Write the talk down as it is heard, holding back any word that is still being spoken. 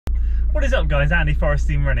What is up guys, Andy Forest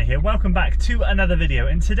Team Runner here. Welcome back to another video,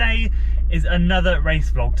 and today is another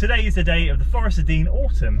race vlog. Today is the day of the Forest of Dean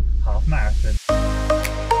Autumn Half Marathon.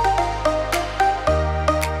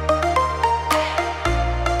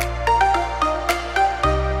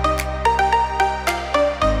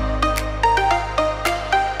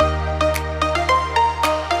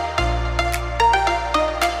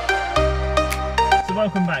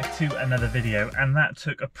 Welcome back to another video, and that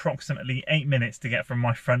took approximately 8 minutes to get from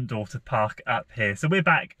my front door to park up here. So we're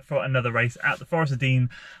back for another race at the Forest of Dean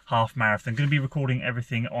Half Marathon. Going to be recording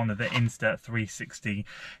everything on the Insta 360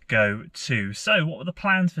 Go 2. So what were the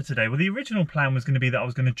plans for today? Well, the original plan was going to be that I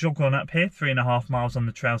was going to jog on up here 3.5 miles on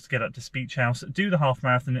the trails to get up to Speech House, do the half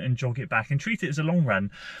marathon and jog it back and treat it as a long run.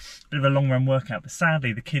 Bit of a long run workout, but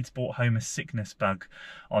sadly the kids brought home a sickness bug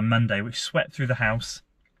on Monday which swept through the house.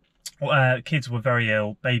 Kids were very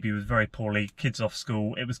ill, baby was very poorly, kids off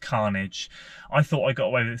school, it was carnage. I thought I got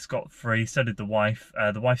away with it scot-free, so did the wife.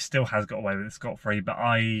 The wife still has got away with it scot-free, but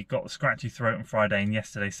I got a scratchy throat on Friday, and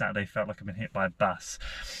yesterday, Saturday, felt like I've been hit by a bus.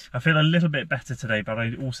 I feel a little bit better today, but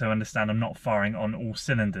I also understand I'm not firing on all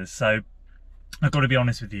cylinders, so I've got to be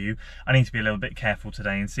honest with you, I need to be a little bit careful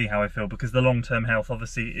today and see how I feel, because the long-term health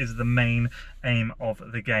obviously is the main aim of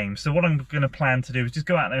the game. So what I'm going to plan to do is just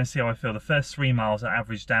go out there and see how I feel. The first 3 miles are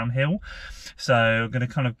average downhill, so I'm going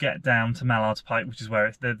to kind of get down to Mallard's Pike, which is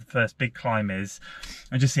where the first big climb is,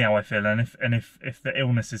 and just see how I feel. And if the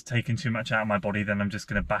illness has taken too much out of my body, then I'm just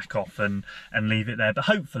going to back off and leave it there. But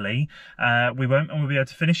hopefully we won't, and we'll be able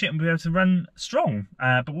to finish it and we'll be able to run strong.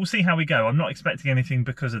 But we'll see how we go. I'm not expecting anything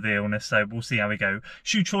because of the illness, so we'll see how we go.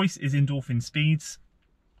 Shoe choice is Endorphin Speeds.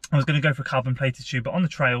 I was going to go for a carbon plated shoe, but on the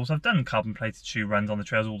trails, I've done carbon plated shoe runs on the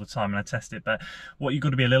trails all the time and I test it, but what you've got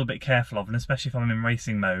to be a little bit careful of, and especially if I'm in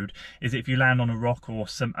racing mode, is if you land on a rock or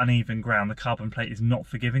some uneven ground, the carbon plate is not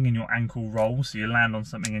forgiving and your ankle rolls, so you land on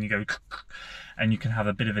something and you go and you can have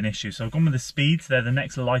a bit of an issue. So I've gone with the Speeds. They're the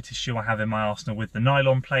next lightest shoe I have in my arsenal, with the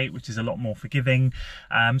nylon plate, which is a lot more forgiving.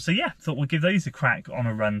 So yeah, thought we'll give those a crack on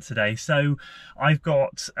a run today. So I've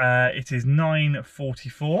got, it is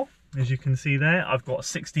 9:44. As you can see there, I've got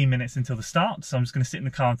 16 minutes until the start, so I'm just going to sit in the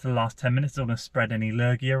car until the last 10 minutes. I don't want to spread any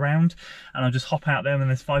lurgy around, and I'll just hop out there when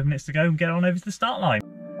there's 5 minutes to go and get on over to the start line.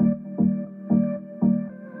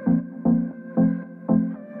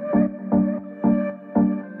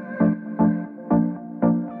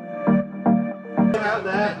 Out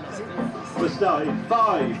there, we're starting.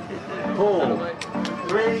 5, 4,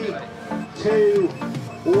 3, 2,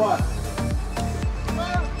 1.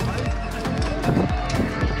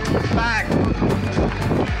 Back.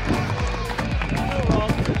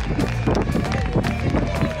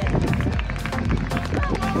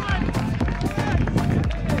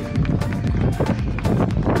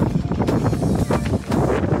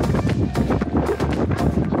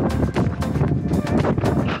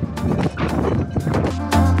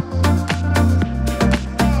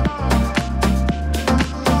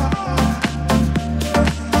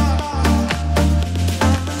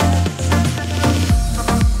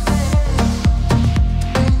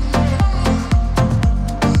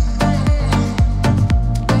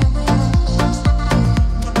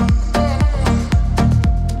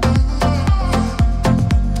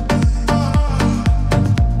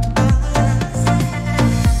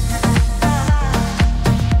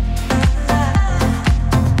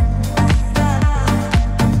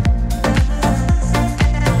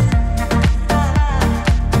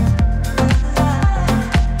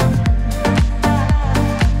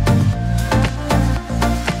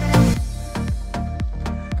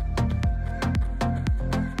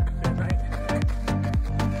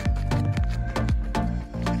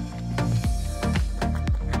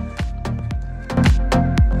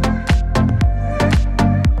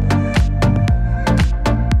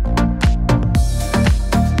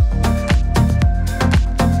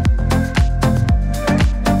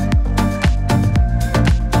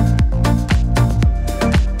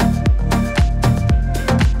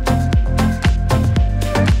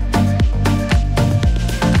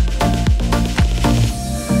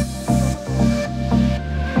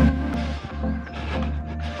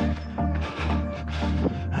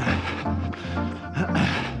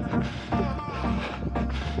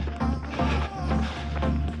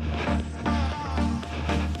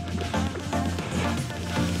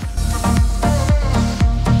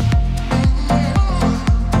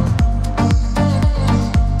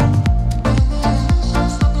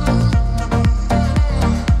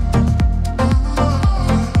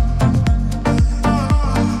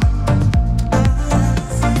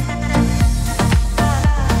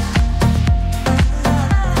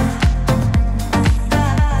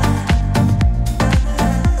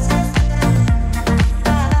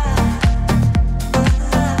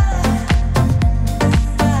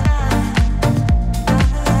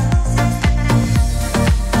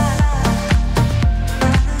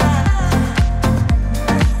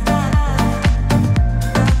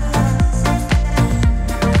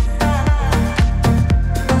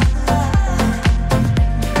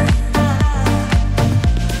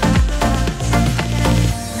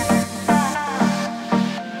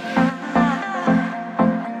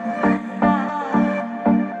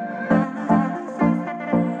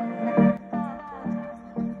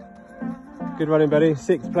 Good running, buddy.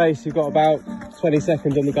 6th place. You've got about 20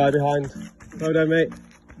 seconds on the guy behind. Well done, mate.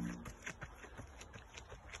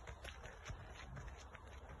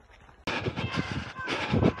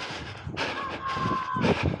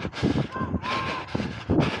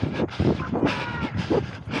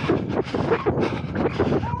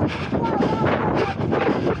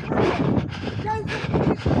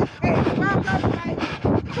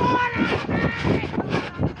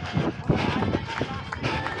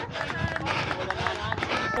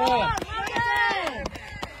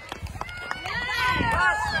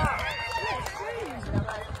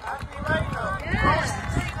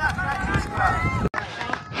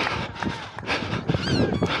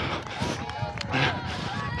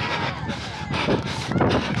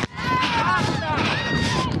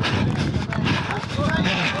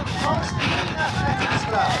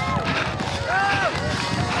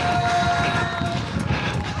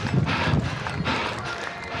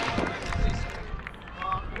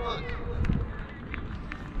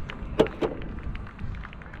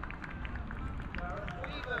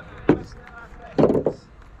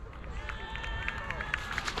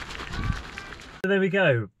 So there we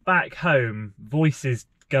go, back home, voices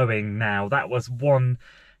going now. That was one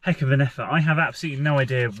heck of an effort. I have absolutely no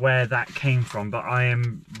idea where that came from, but I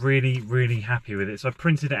am really, really happy with it. So I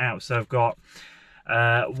printed it out. So I've got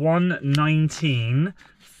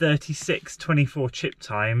 1:19:36:24 chip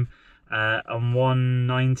time and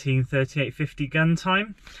 1:19:38:50 gun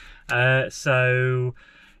time. So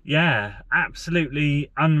yeah, absolutely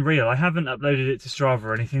unreal. I haven't uploaded it to Strava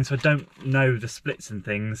or anything, so I don't know the splits and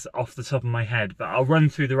things off the top of my head, but I'll run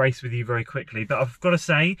through the race with you very quickly. But I've got to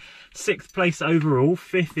say, 6th place overall,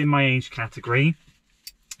 5th in my age category.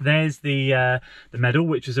 There's the medal,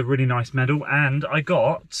 which is a really nice medal, and I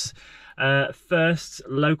got first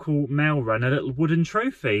local male run, a little wooden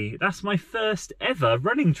trophy. That's my first ever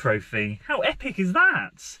running trophy. How epic is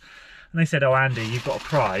that? And they said, oh Andy, you've got a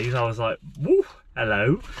prize. I was like, woo,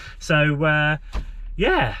 hello. So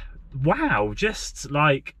yeah, wow, just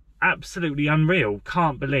like absolutely unreal.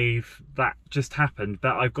 Can't believe that just happened.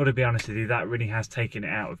 But I've got to be honest with you, that really has taken it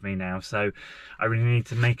out of me now. So I really need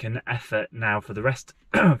to make an effort now for the rest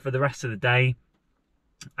for the rest of the day,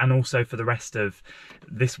 and also for the rest of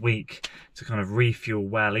this week, to kind of refuel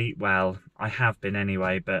well, eat well. I have been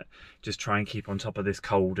anyway, but just try and keep on top of this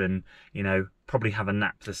cold, and, you know, probably have a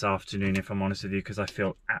nap this afternoon if I'm honest with you, because I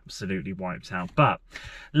feel absolutely wiped out. But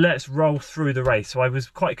let's roll through the race. So I was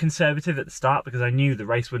quite conservative at the start because I knew the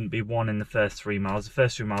race wouldn't be won in the first 3 miles. The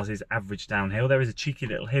first 3 miles is average downhill. There is a cheeky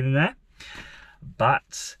little hill in there,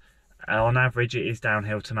 but on average it is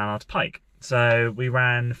downhill to Mallard's Pike. So we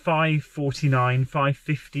ran 5:49,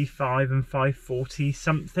 5:55 and 5:40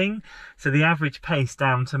 something. So the average pace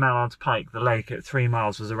down to Mallard's Pike, the lake, at 3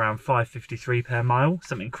 miles was around 5:53 per mile,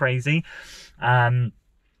 something crazy. And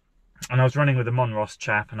I was running with a Monross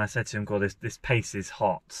chap, and I said to him, God, this pace is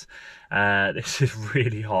hot. This is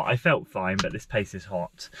really hot. I felt fine, but this pace is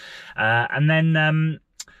hot. And then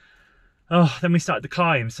we started the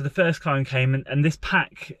climb. So the first climb came, and this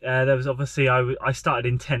pack, there was obviously, I started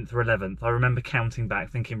in 10th or 11th. I remember counting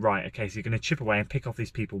back thinking, right, okay, so you're going to chip away and pick off these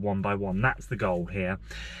people one by one. That's the goal here,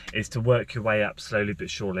 is to work your way up slowly but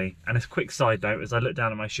surely. And a quick side note, as I looked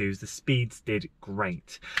down at my shoes, the speeds did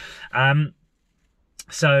great.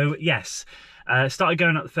 So yes, started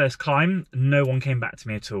going up the first climb. No one came back to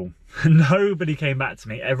me at all. Nobody came back to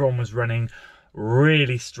me. Everyone was running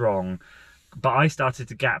really strong. But I started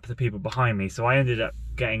to gap the people behind me, so I ended up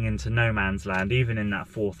getting into no man's land, even in that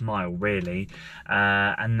 4th mile, really.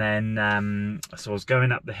 And then, so I was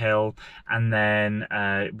going up the hill, and then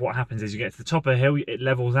what happens is you get to the top of the hill, it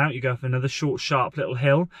levels out, you go up another short, sharp little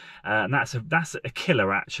hill, and that's a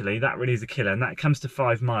killer, actually. That really is a killer, and that comes to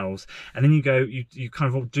 5 miles. And then you go, you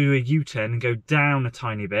kind of do a U-turn and go down a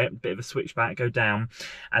tiny bit of a switchback, go down,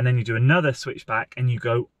 and then you do another switchback, and you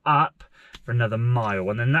go up for another mile,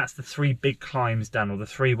 and then that's the 3 big climbs done, or the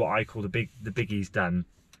 3 what I call the biggies done.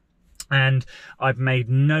 And I've made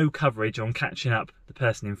no coverage on catching up the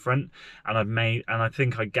person in front, and I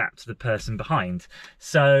think I gapped the person behind.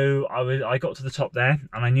 So I got to the top there,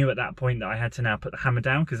 and I knew at that point that I had to now put the hammer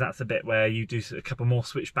down, because that's a bit where you do a couple more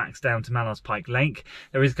switchbacks down to Mallard's Pike Lake.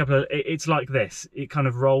 There is a couple of, it's like this, it kind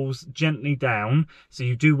of rolls gently down, so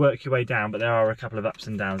you do work your way down, but there are a couple of ups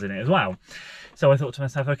and downs in it as well. So I thought to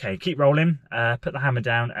myself, okay, keep rolling, put the hammer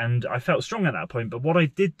down, and I felt strong at that point. But what I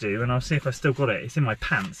did do, and I'll see if I've still got it, it's in my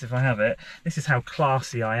pants if I have it. This is how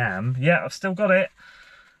classy I am. Yeah, I've still got it.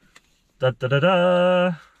 Da da da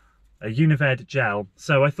da. A Unived gel.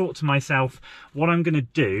 So I thought to myself, what I'm going to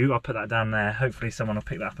do, I'll put that down there, hopefully someone will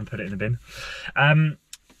pick that up and put it in the bin.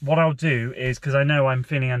 what I'll do is, because I know I'm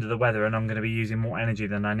feeling under the weather and I'm going to be using more energy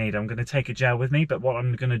than I need, I'm going to take a gel with me. But what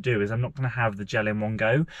I'm going to do is I'm not going to have the gel in one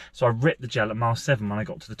go. So I ripped the gel at mile 7 when I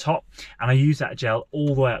got to the top, and I used that gel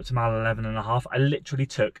all the way up to mile 11.5. I literally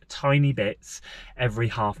took tiny bits every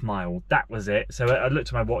half mile. That was it. So I looked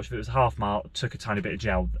at my watch. If it was a half mile, took a tiny bit of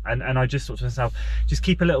gel, and I just thought to myself, just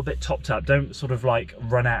keep a little bit topped up. Don't sort of like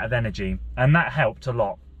run out of energy, and that helped a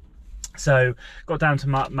lot. So got down to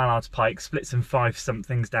Mallard's Pike, split some 5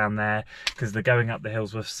 somethings down there because the going up the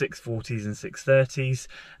hills were 6:40s and 6:30s,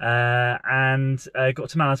 and got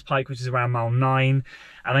to Mallard's Pike, which is around mile 9,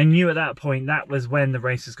 and I knew at that point that was when the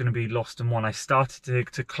race was going to be lost and won. I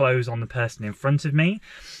started to close on the person in front of me.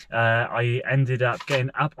 I ended up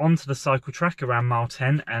getting up onto the cycle track around mile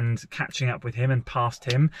 10 and catching up with him and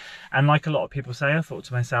past him. And like a lot of people say, I thought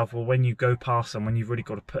to myself, well, when you go past someone, you've really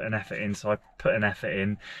got to put an effort in. So I put an effort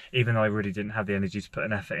in, even though I really didn't have the energy to put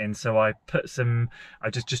an effort in. So I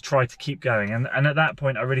just tried to keep going, and at that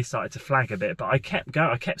point I really started to flag a bit, but I kept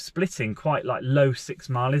going. I kept splitting quite like low 6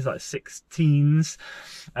 miles, like 16s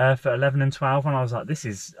for 11 and 12, and I was like,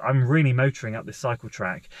 I'm really motoring up this cycle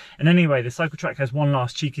track. And anyway, the cycle track has one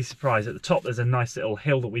last cheeky surprise. At the top there's a nice little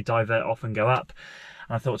hill that we divert off and go up.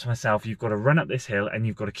 And I thought to myself, you've got to run up this hill and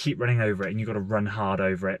you've got to keep running over it, and you've got to run hard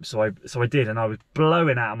over it. So I did, and I was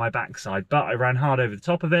blowing out of my backside, but I ran hard over the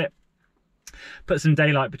top of it, put some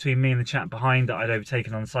daylight between me and the chap behind that I'd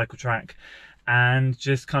overtaken on the cycle track, and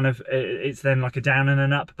just kind of, it's then like a down and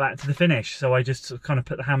an up back to the finish. So I just kind of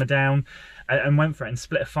put the hammer down and went for it and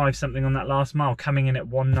split a 5 something on that last mile, coming in at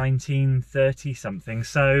 1:19:30 something.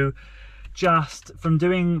 So just from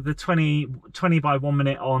doing the 20 by 1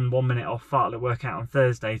 minute on 1 minute off fartlek workout on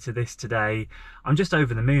Thursday to this today, I'm just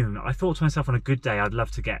over the moon. I thought to myself, on a good day I'd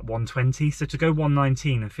love to get 1:20, so to go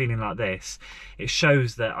 1:19 and feeling like this, it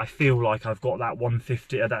shows that I feel like I've got that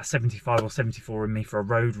 150 that 75 or 74 in me for a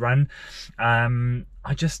road run.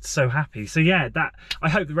 I'm just so happy. So yeah, I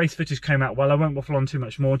hope the race footage came out well. I won't waffle on too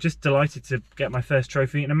much more. Just delighted to get my first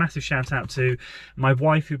trophy, and a massive shout out to my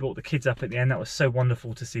wife who brought the kids up at the end. That was so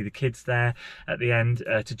wonderful to see the kids there at the end.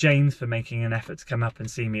 To James for making an effort to come up and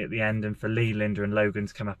see me at the end, and for Lee, Linda and Logan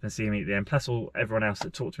to come up and see me at the end, plus everyone else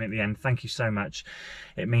that talked to me at the end. Thank you so much.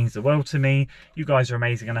 It means the world to me. You guys are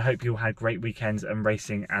amazing, and I hope you all had great weekends and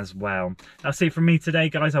racing as well. That's it from me today,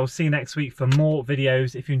 guys. I will see you next week for more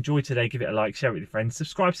videos. If you enjoyed today, give it a like, share it with your friends,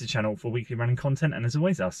 subscribe to the channel for weekly running content, and as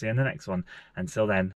always, I'll see you in the next one. Until then,